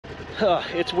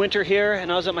It's winter here,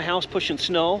 and I was at my house pushing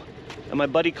snow, and my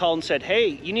buddy called and said, hey,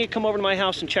 you need to come over to my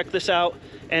house and check this out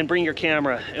and bring your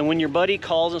camera. And when your buddy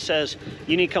calls and says,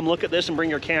 you need to come look at this and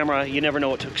bring your camera, you never know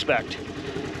what to expect.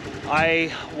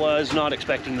 I was not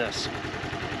expecting this.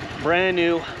 Brand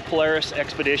new Polaris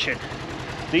Expedition.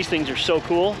 These things are so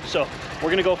cool. So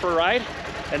we're gonna go for a ride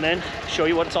and then show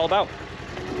you what it's all about.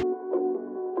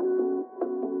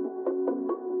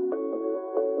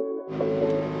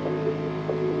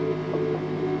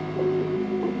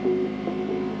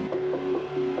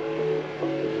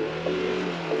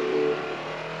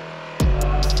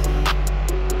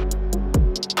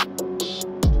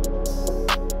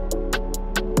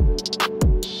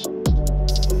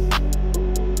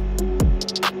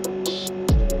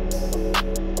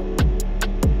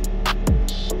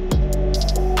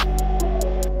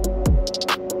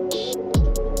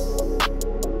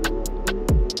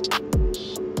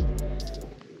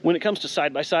 When it comes to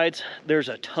side-by-sides, there's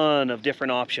a ton of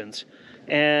different options.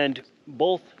 And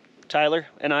both Tyler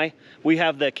and I, we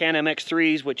have the Can-Am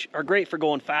X3s, which are great for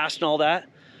going fast and all that,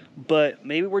 but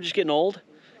maybe we're just getting old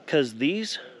because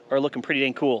these are looking pretty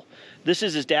dang cool. This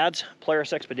is his dad's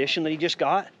Polaris Expedition that he just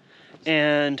got.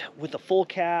 And with the full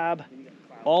cab,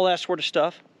 all that sort of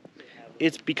stuff,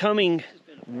 it's becoming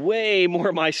way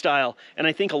more my style. And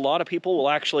I think a lot of people will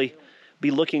actually be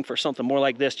looking for something more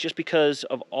like this just because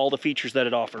of all the features that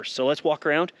it offers. So let's walk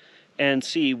around and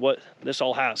see what this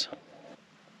all has.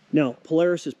 Now,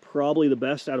 Polaris is probably the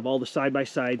best out of all the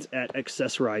side-by-sides at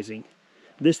accessorizing.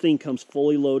 This thing comes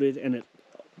fully loaded, and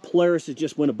Polaris has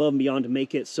just went above and beyond to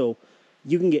make it so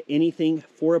you can get anything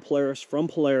for a Polaris from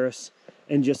Polaris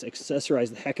and just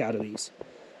accessorize the heck out of these.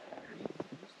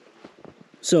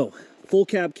 So, full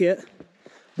cab kit,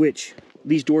 which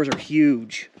these doors are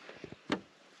huge.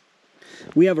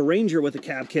 We have a Ranger with a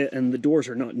cab kit, and the doors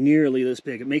are not nearly this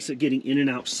big. It makes it getting in and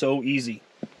out so easy.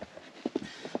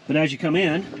 But as you come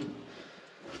in,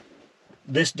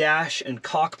 this dash and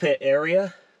cockpit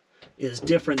area is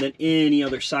different than any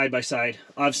other side-by-side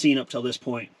I've seen up till this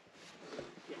point.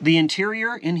 The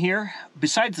interior in here,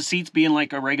 besides the seats being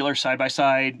like a regular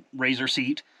side-by-side Razor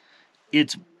seat,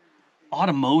 it's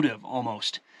automotive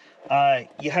almost.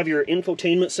 You have your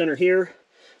infotainment center here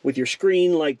with your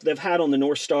screen like they've had on the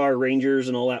Northstar Rangers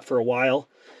and all that for a while.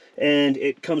 And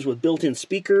it comes with built-in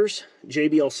speakers,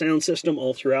 JBL sound system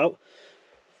all throughout.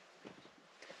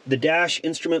 The dash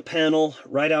instrument panel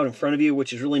right out in front of you,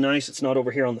 which is really nice. It's not over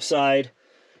here on the side.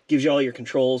 Gives you all your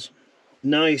controls.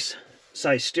 Nice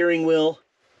size steering wheel.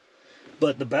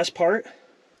 But the best part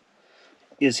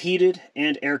is heated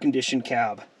and air-conditioned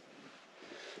cab.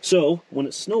 So when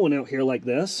it's snowing out here like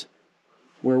this,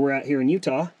 where we're at here in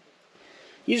Utah,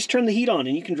 you just turn the heat on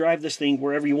and you can drive this thing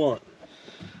wherever you want.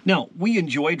 Now, we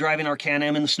enjoy driving our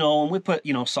Can-Am in the snow, and we put,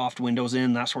 you know, soft windows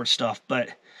in, that sort of stuff, but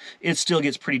it still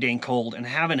gets pretty dang cold. And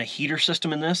having a heater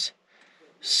system in this,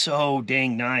 so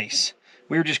dang nice.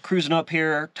 We were just cruising up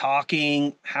here,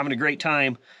 talking, having a great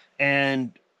time,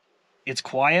 and it's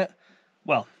quiet.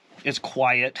 Well, it's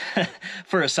quiet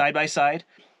for a side-by-side.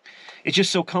 It's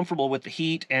just so comfortable with the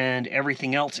heat and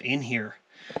everything else in here.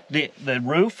 The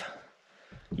roof,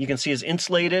 you can see, is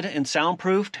insulated and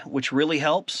soundproofed, which really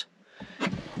helps.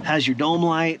 Has your dome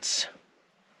lights.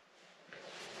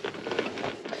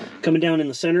 Coming down in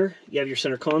the center, you have your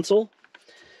center console.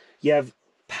 You have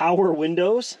power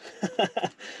windows,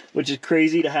 which is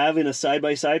crazy to have in a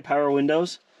side-by-side, power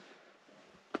windows.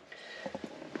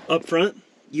 Up front,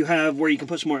 you have where you can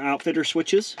put some more outfitter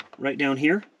switches right down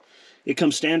here. It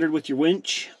comes standard with your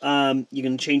winch. You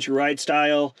can change your ride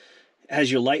style. It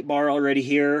has your light bar already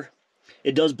here.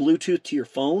 It does Bluetooth to your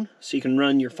phone, so you can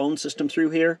run your phone system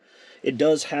through here. It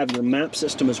does have your map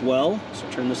system as well, so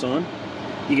turn this on.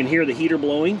 You can hear the heater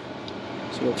blowing,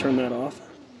 so we'll turn that off.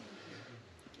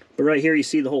 But right here you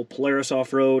see the whole Polaris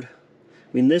off-road.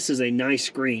 I mean, this is a nice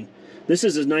screen. This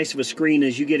is as nice of a screen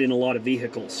as you get in a lot of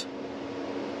vehicles.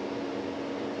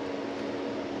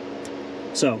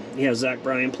 So, you have Zach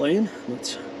Bryan playing.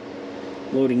 Let's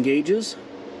loading gauges.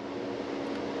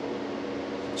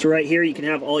 So right here you can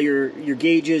have all your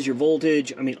gauges, your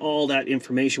voltage, I mean all that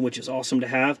information, which is awesome to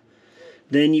have.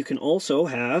 Then you can also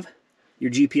have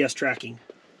your GPS tracking.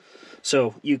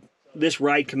 So this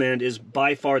ride command is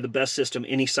by far the best system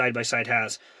any side-by-side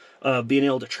has. Being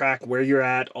able to track where you're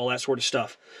at, all that sort of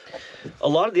stuff. A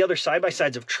lot of the other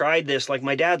side-by-sides have tried this, like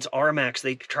my dad's R-Max,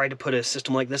 they tried to put a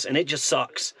system like this and it just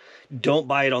sucks. Don't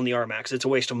buy it on the R-Max, it's a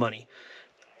waste of money.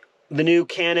 The new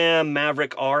Can-Am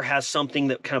Maverick R has something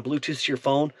that kind of Bluetooths your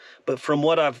phone, but from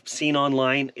what I've seen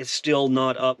online, it's still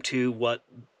not up to what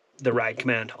the ride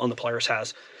command on the Polaris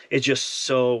has. It's just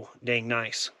so dang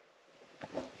nice.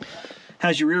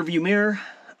 Has your rear view mirror.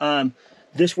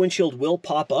 This windshield will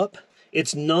pop up.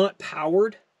 It's not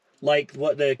powered like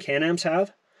what the Can-Ams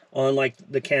have on like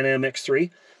the Can-Am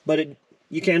X3, but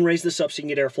you can raise this up so you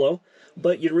can get airflow,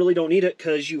 but you really don't need it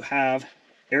because you have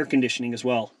air conditioning as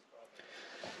well.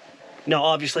 Now,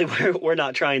 obviously, we're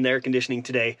not trying the air conditioning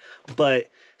today, but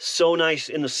so nice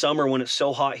in the summer when it's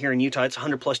so hot here in Utah. It's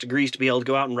 100+ degrees to be able to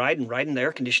go out and ride in the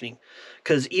air conditioning,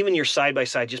 because even your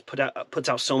side-by-side just puts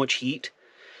out so much heat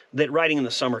that riding in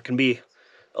the summer can be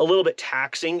a little bit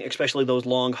taxing, especially those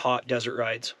long, hot desert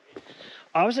rides.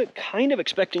 I was kind of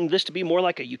expecting this to be more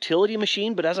like a utility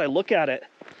machine, but as I look at it,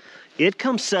 it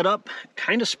comes set up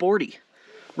kind of sporty.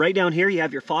 Right down here, you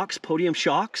have your Fox podium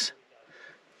shocks,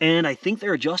 and I think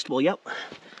they're adjustable. Yep,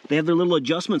 they have their little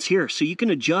adjustments here, so you can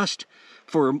adjust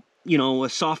for, you know, a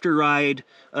softer ride,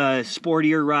 a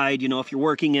sportier ride, you know, if you're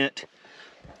working it.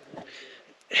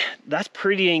 That's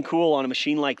pretty dang cool on a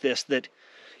machine like this, that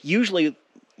usually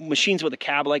machines with a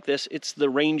cab like this, it's the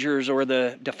Rangers or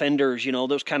the Defenders, you know,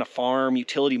 those kind of farm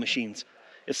utility machines.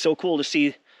 It's so cool to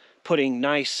see putting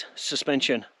nice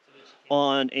suspension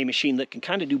on a machine that can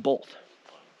kind of do both.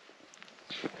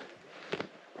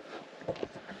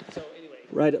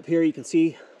 Right up here you can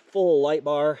see full light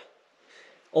bar.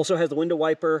 Also has the window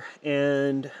wiper,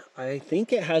 and I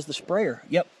think it has the sprayer.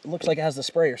 Yep, it looks like it has the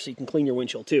sprayer, so you can clean your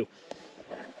windshield too.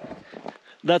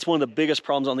 That's one of the biggest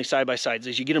problems on these side-by-sides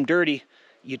is you get them dirty,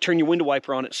 you turn your window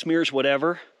wiper on, it smears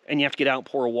whatever, and you have to get out and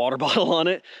pour a water bottle on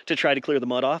it to try to clear the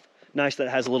mud off. Nice that it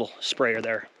has a little sprayer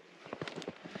there.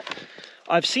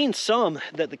 I've seen some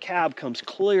that the cab comes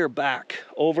clear back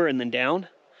over and then down.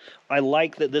 I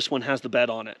like that this one has the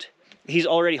bed on it. He's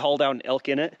already hauled out an elk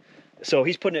in it, so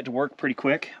he's putting it to work pretty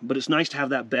quick, but it's nice to have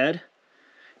that bed.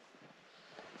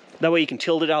 That way you can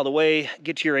tilt it out of the way,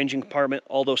 get to your engine compartment,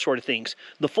 all those sort of things.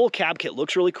 The full cab kit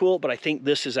looks really cool, but I think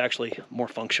this is actually more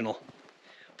functional.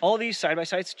 All of these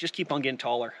side-by-sides just keep on getting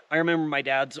taller. I remember my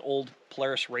dad's old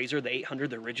Polaris RZR, the 800,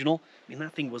 the original. I mean,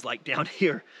 that thing was like down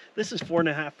here. This is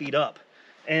 4.5 feet up.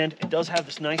 And it does have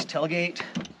this nice tailgate,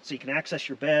 so you can access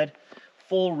your bed,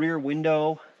 full rear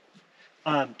window,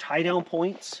 tie-down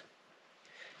points.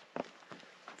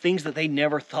 Things that they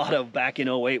never thought of back in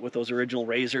 08 with those original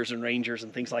RZRs and Rangers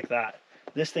and things like that.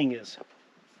 This thing is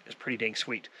pretty dang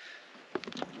sweet.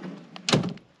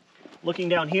 Looking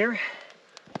down here,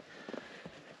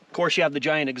 of course you have the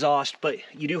giant exhaust, but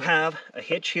you do have a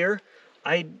hitch here.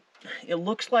 It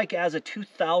looks like it has a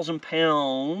 2,000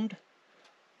 pound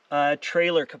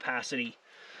trailer capacity.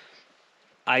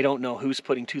 I don't know who's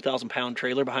putting 2,000 pound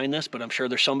trailer behind this, but I'm sure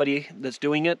there's somebody that's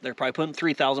doing it. They're probably putting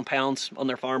 3,000 pounds on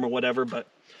their farm or whatever, but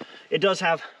it does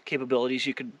have capabilities.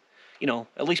 You could, you know,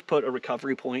 at least put a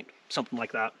recovery point, something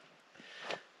like that.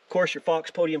 Of course, your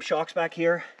Fox podium shocks back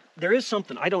here. There is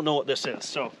something, I don't know what this is,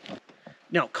 so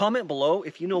now comment below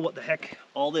if you know what the heck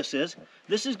all this is.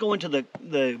 This is going to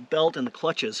the belt and the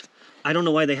clutches. I don't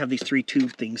know why they have these 3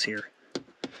 tube things here.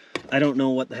 I don't know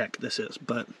what the heck this is,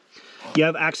 but you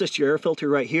have access to your air filter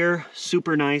right here.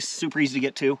 Super nice, super easy to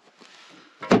get to.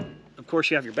 Of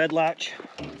course, you have your bed latch.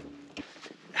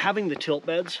 Having the tilt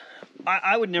beds,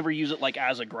 I would never use it like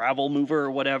as a gravel mover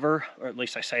or whatever, or at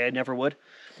least I say I never would,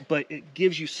 but it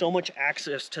gives you so much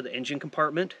access to the engine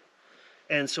compartment.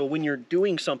 And so when you're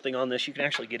doing something on this, you can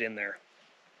actually get in there.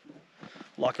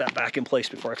 Lock that back in place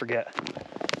before I forget.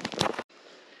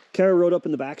 Kara rode up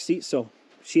in the back seat, so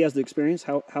she has the experience.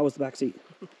 How was the back seat?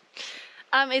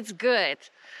 It's good.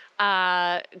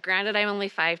 Granted, I'm only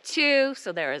 5'2",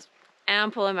 so there is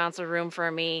ample amounts of room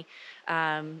for me.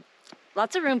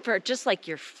 Lots of room for just like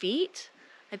your feet.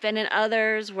 I've been in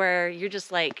others where you're just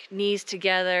like knees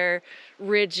together,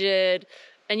 rigid,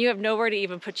 and you have nowhere to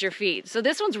even put your feet. So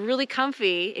this one's really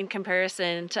comfy in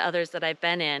comparison to others that I've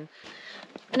been in.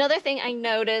 Another thing I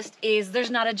noticed is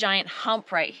there's not a giant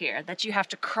hump right here that you have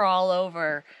to crawl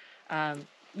over.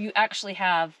 You actually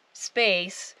have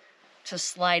space to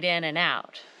slide in and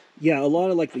out. Yeah, a lot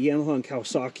of like the Yamaha and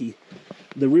Kawasaki,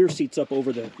 the rear seat's up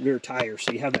over the rear tire,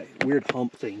 so you have that weird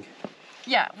hump thing.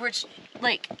 Yeah, which,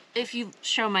 like, if you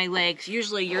show my legs,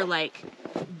 usually you're like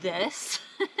this.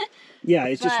 Yeah,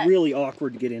 it's just really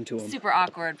awkward to get into them. Super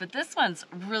awkward, but this one's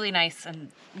really nice and,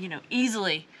 you know,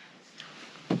 easily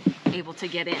able to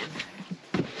get in.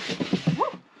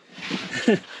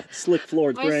 Slick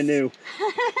floor, it's brand new.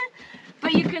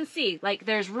 But you can see, like,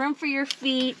 there's room for your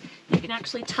feet. You can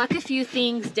actually tuck a few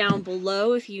things down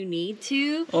below if you need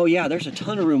to. Oh yeah, there's a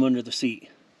ton of room under the seat.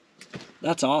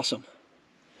 That's awesome.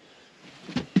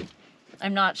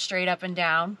 I'm not straight up and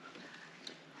down.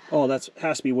 Oh, that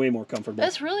has to be way more comfortable.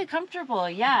 It's really comfortable,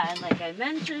 yeah. And like I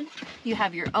mentioned, you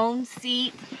have your own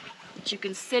seat that you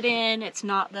can sit in. It's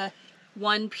not the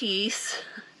one piece,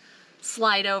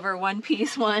 slide over one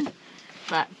piece one,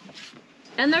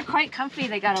 and they're quite comfy.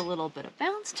 They got a little bit of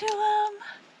bounce to them.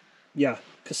 Yeah,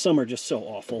 because some are just so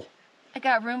awful. I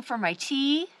got room for my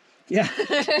tea. Yeah,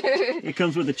 it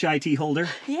comes with a chai tea holder.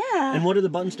 Yeah. And what are the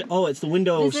buttons? Oh, it's the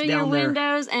windows These are down your there.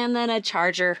 windows and then a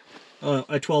charger.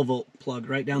 A 12-volt plug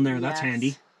right down there. That's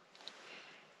handy.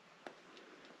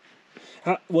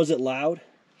 Was it loud?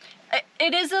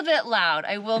 It is a bit loud.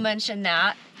 I will mention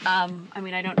that. I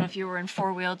mean, I don't know if you were in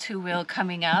 4-wheel, 2-wheel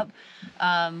coming up,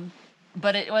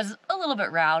 but it was a little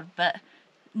bit loud, but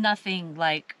nothing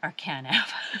like our Can-Am.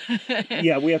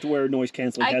 Yeah, we have to wear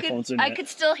noise-canceling headphones in it. I could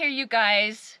still hear you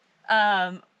guys.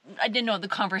 I didn't know what the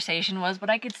conversation was, but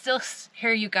I could still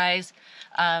hear you guys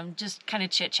just kind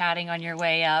of chit-chatting on your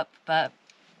way up. But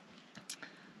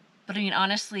I mean,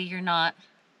 honestly, you're not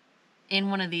in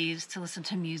one of these to listen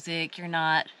to music. You're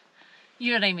not,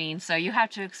 you know what I mean? So you have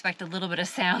to expect a little bit of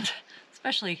sound,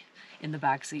 especially in the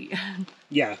back seat.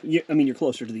 Yeah, I mean, you're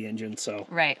closer to the engine, so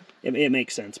right. It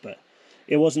makes sense, but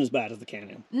it wasn't as bad as the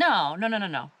Can-Am. No, not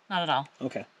at all.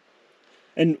 Okay.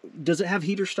 And does it have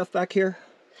heater stuff back here?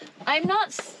 I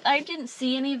didn't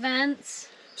see any vents.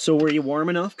 So were you warm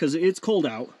enough? Because it's cold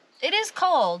out. It is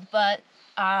cold, but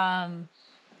I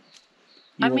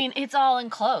mean, it's all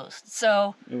enclosed,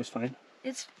 so it was fine.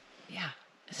 It's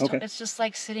Okay. It's just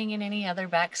like sitting in any other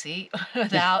back seat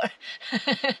without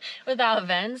without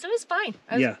vents. It was fine.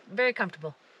 I was very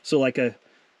comfortable. So like a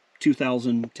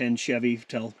 2010 Chevy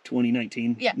till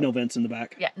 2019. Yeah. No vents in the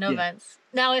back. Yeah, no vents.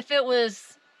 Now, if it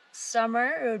was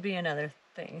summer, it would be another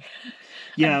thing.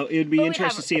 Yeah, it'd be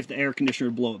interesting to see if the air conditioner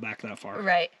would blow it back that far.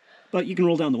 Right. But you can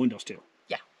roll down the windows too.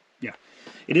 Yeah. Yeah.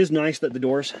 It is nice that the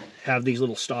doors have these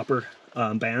little stopper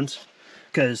bands,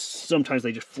 because sometimes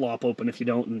they just flop open if you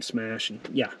don't and smash. And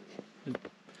yeah.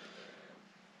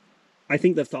 I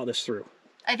think they've thought this through.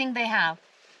 I think they have.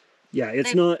 Yeah,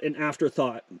 it's not an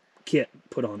afterthought kit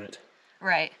put on it.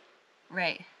 Right.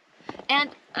 Right. And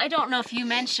I don't know if you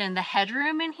mentioned the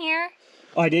headroom in here.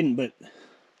 Oh, I didn't, but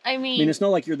I mean, it's not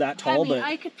like you're that tall, but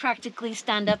I could practically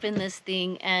stand up in this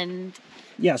thing and...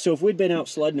 Yeah, so if we'd been out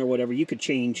sledding or whatever, you could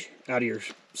change out of your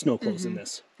snow clothes in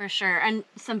this. For sure. And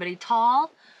somebody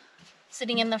tall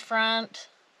sitting in the front.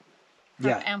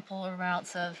 Ample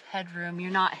amounts of headroom. You're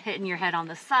not hitting your head on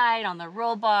the side, on the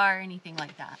roll bar, anything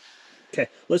like that. Okay,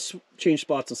 let's change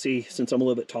spots and see, since I'm a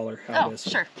little bit taller, how it is.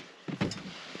 Sure.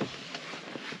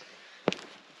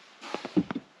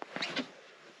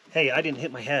 Hey, I didn't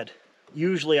hit my head.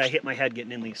 Usually I hit my head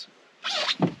getting in these.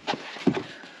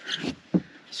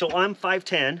 So I'm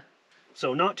 5'10",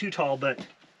 so not too tall, but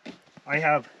I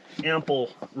have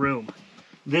ample room.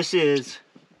 This is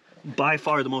by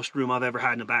far the most room I've ever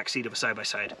had in the back seat of a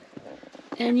side-by-side.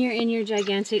 And you're in your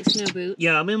gigantic snow boots.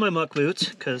 Yeah, I'm in my muck boots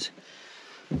because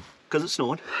it's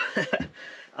snowing.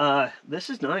 This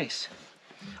is nice.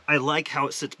 I like how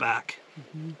it sits back.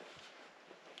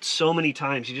 So many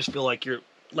times you just feel like you're,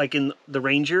 like in the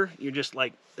Ranger, you're just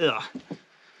like, ugh.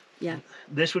 Yeah.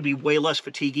 This would be way less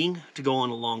fatiguing to go on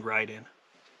a long ride in.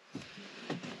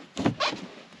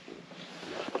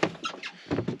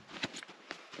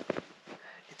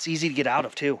 It's easy to get out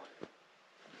of too.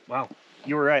 Wow,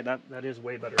 you were right, that is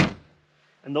way better.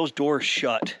 And those doors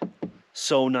shut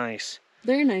so nice.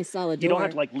 They're a nice solid door. You don't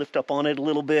have to like lift up on it a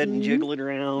little bit and jiggle it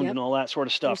around and all that sort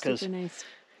of stuff, because nice.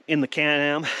 in the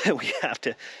Can-Am we have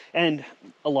to, and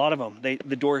a lot of them,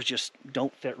 the doors just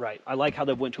don't fit right. I like how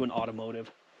they went to an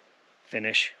automotive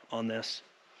finish on this.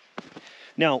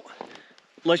 Now,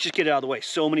 let's just get it out of the way.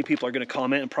 So many people are going to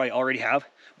comment, and probably already have,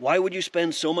 why would you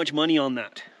spend so much money on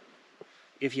that?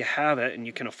 If you have it and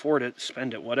you can afford it,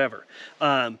 spend it, whatever.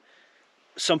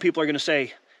 Some people are going to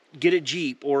say, get a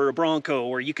Jeep or a Bronco,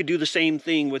 or you could do the same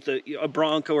thing with a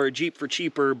Bronco or a Jeep for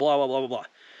cheaper, blah, blah, blah, blah, blah.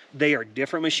 They are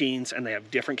different machines and they have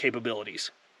different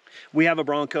capabilities. We have a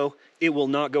Bronco, it will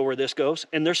not go where this goes.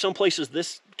 And there's some places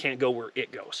this can't go where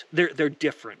it goes. They're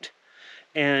different.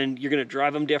 And you're going to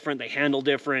drive them different, they handle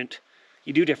different,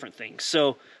 you do different things.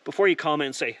 So before you comment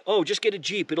and say, oh, just get a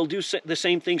Jeep, it'll do the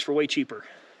same things for way cheaper.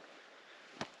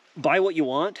 Buy what you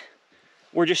want.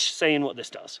 We're just saying what this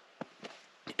does.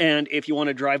 And if you want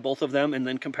to drive both of them and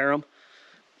then compare them,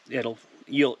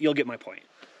 you'll get my point.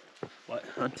 What,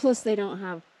 hon? Plus they don't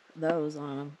have those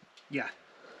on them. Yeah.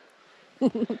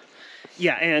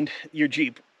 Yeah, and your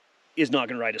Jeep is not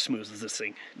going to ride as smooth as this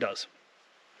thing does.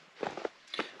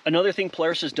 Another thing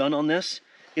Polaris has done on this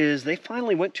is they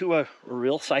finally went to a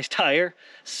real size tire.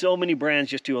 So many brands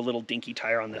just do a little dinky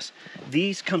tire on this.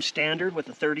 These come standard with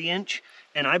a 30-inch,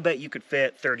 and I bet you could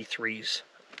fit 33s.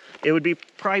 It would be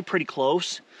probably pretty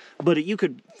close, but you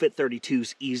could fit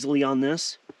 32s easily on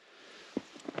this.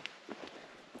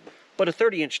 But a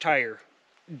 30-inch tire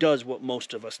does what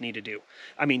most of us need to do.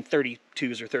 I mean,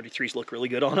 32s or 33s look really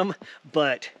good on them,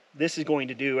 but this is going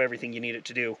to do everything you need it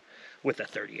to do with a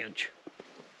 30-inch.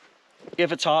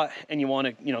 If it's hot and you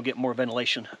want to, you know, get more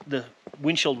ventilation, the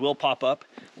windshield will pop up.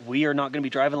 We are not going to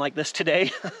be driving like this today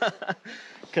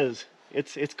because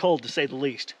it's cold to say the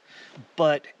least.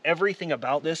 But everything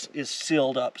about this is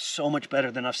sealed up so much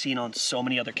better than I've seen on so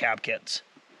many other cab kits.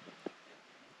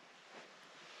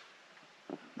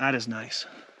 That is nice.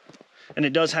 And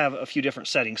it does have a few different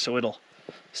settings, so it'll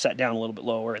set down a little bit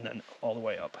lower and then all the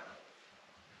way up.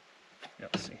 Yeah,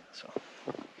 let's see. So.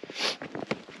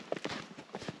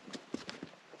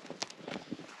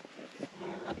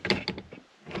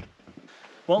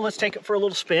 Well, let's take it for a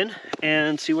little spin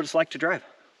and see what it's like to drive.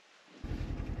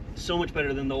 So much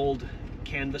better than the old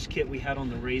canvas kit we had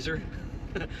on the Razor.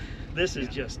 This is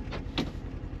just,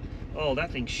 oh,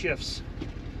 that thing shifts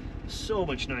so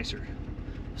much nicer.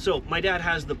 So my dad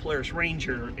has the Polaris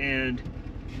Ranger, and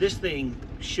this thing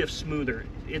shifts smoother.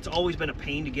 It's always been a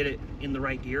pain to get it in the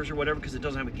right gears or whatever because it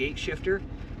doesn't have a gate shifter.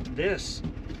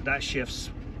 That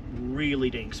shifts really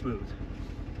dang smooth.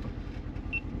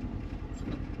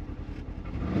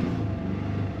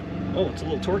 Oh, it's a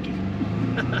little torquey.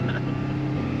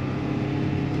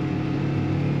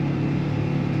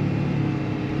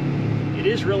 It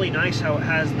is really nice how it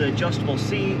has the adjustable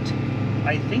seat.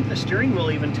 I think the steering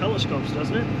wheel even telescopes,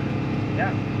 doesn't it?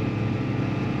 Yeah.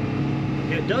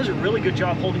 It does a really good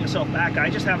job holding itself back.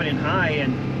 I just have it in high,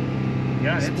 and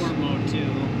yeah, it's sport mode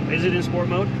too. Is it in sport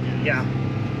mode? Yeah.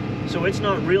 So it's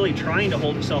not really trying to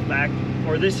hold itself back,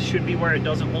 or this should be where it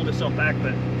doesn't hold itself back,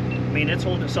 but I mean, it's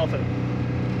holding itself at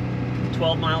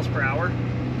 12 miles per hour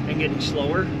and getting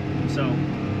slower. So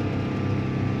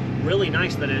really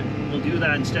nice that it will do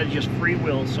that instead of just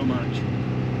freewheel so much.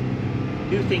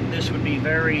 I do think this would be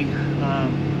very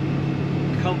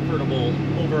comfortable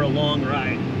over a long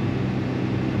ride.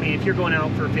 I mean, if you're going out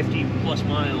for 50 plus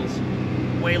miles,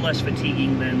 way less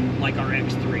fatiguing than like our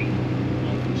X3.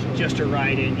 Oh, for sure. Just to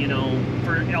ride in, you know,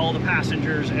 for all the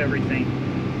passengers, everything.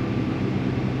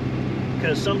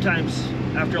 Because sometimes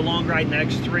after a long ride in the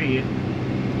X3,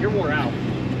 you're wore out.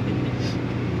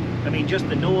 I mean, just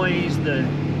the noise, the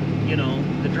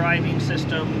driving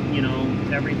system, you know,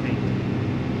 everything.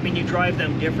 I mean, you drive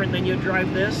them different than you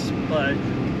drive this, but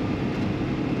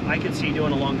I could see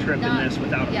doing a long trip in this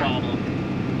without a problem.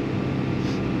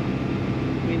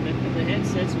 I mean, the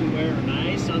headsets we wear are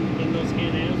nice in those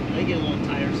Can-Ams, but they get a little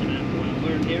tiresome after a while.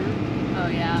 Wearing here. Oh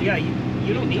yeah. So yeah,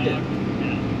 you don't need it.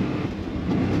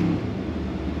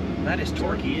 That is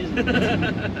torquey, isn't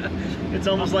it? It's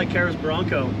almost like Kara's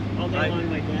Bronco. All day long,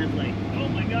 my dad's like, oh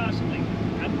my gosh, I'm like,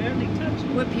 I barely touched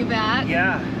it. Whip you back.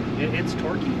 Yeah, it's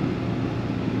torquey.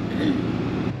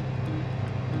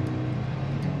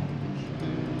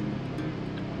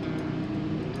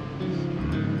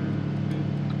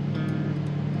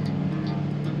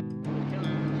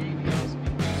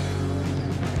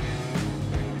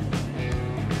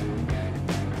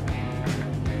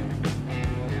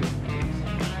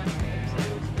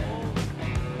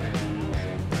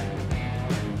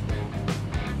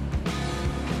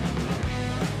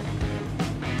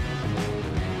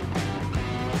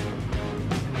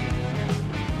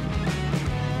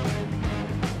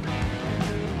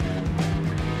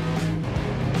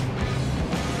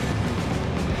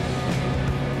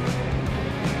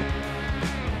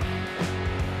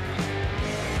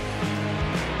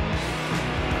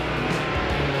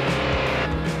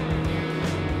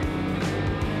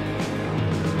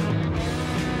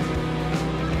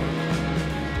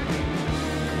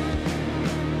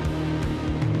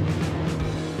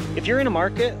 If you're in a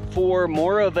market for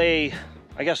more of a,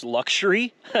 I guess,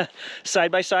 luxury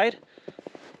side-by-side,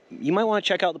 you might want to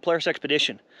check out the Polaris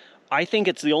Expedition. I think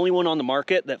it's the only one on the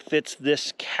market that fits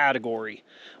this category.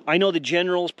 I know the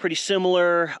General's pretty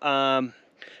similar, and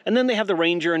then they have the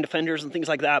Ranger and Defenders and things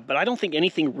like that, but I don't think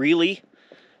anything really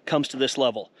comes to this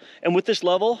level. And with this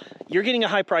level, you're getting a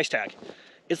high price tag.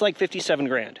 It's like 57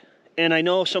 grand. And I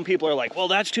know some people are like, well,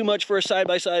 that's too much for a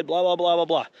side-by-side, blah, blah, blah, blah,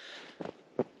 blah.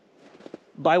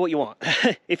 Buy what you want.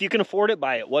 If you can afford it,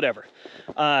 buy it, whatever.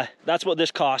 That's what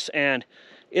this costs, and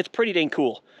it's pretty dang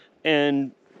cool.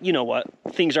 And you know what?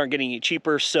 Things aren't getting any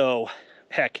cheaper, so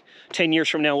heck, 10 years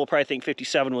from now, we'll probably think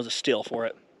 57 was a steal for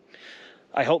it.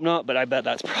 I hope not, but I bet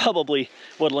that's probably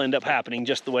what'll end up happening,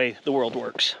 just the way the world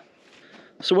works.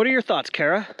 So what are your thoughts,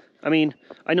 Kara? I mean,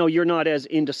 I know you're not as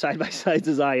into side-by-sides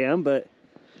as I am, but...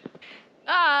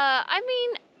 I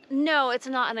mean, no, it's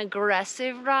not an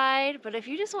aggressive ride, but if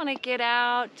you just want to get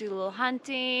out, do a little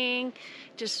hunting,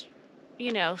 just,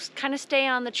 you know, kind of stay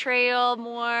on the trail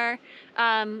more,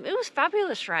 it was a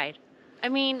fabulous ride. I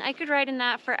mean, I could ride in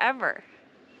that forever.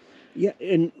 Yeah,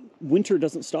 and winter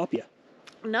doesn't stop you.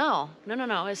 No.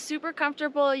 It's super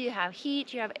comfortable. You have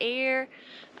heat, you have air,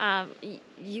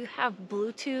 you have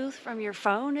Bluetooth from your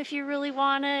phone if you really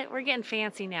want it. We're getting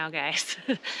fancy now, guys.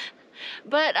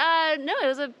 But no, it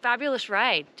was a fabulous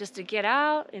ride just to get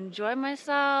out, enjoy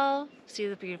myself, see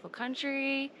the beautiful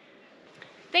country.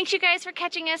 Thanks you guys for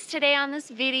catching us today on this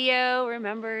video.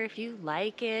 Remember, if you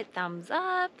like it, thumbs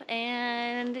up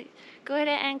and go ahead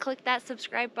and click that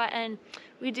subscribe button.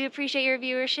 We do appreciate your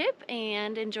viewership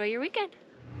and enjoy your weekend.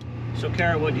 So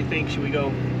Kara, what do you think? Should we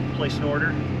go place an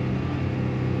order?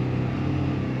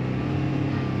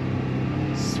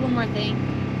 Just one more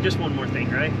thing. Just one more thing,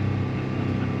 right?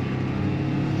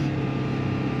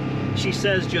 She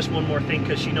says just one more thing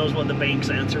because she knows what the bank's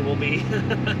answer will be.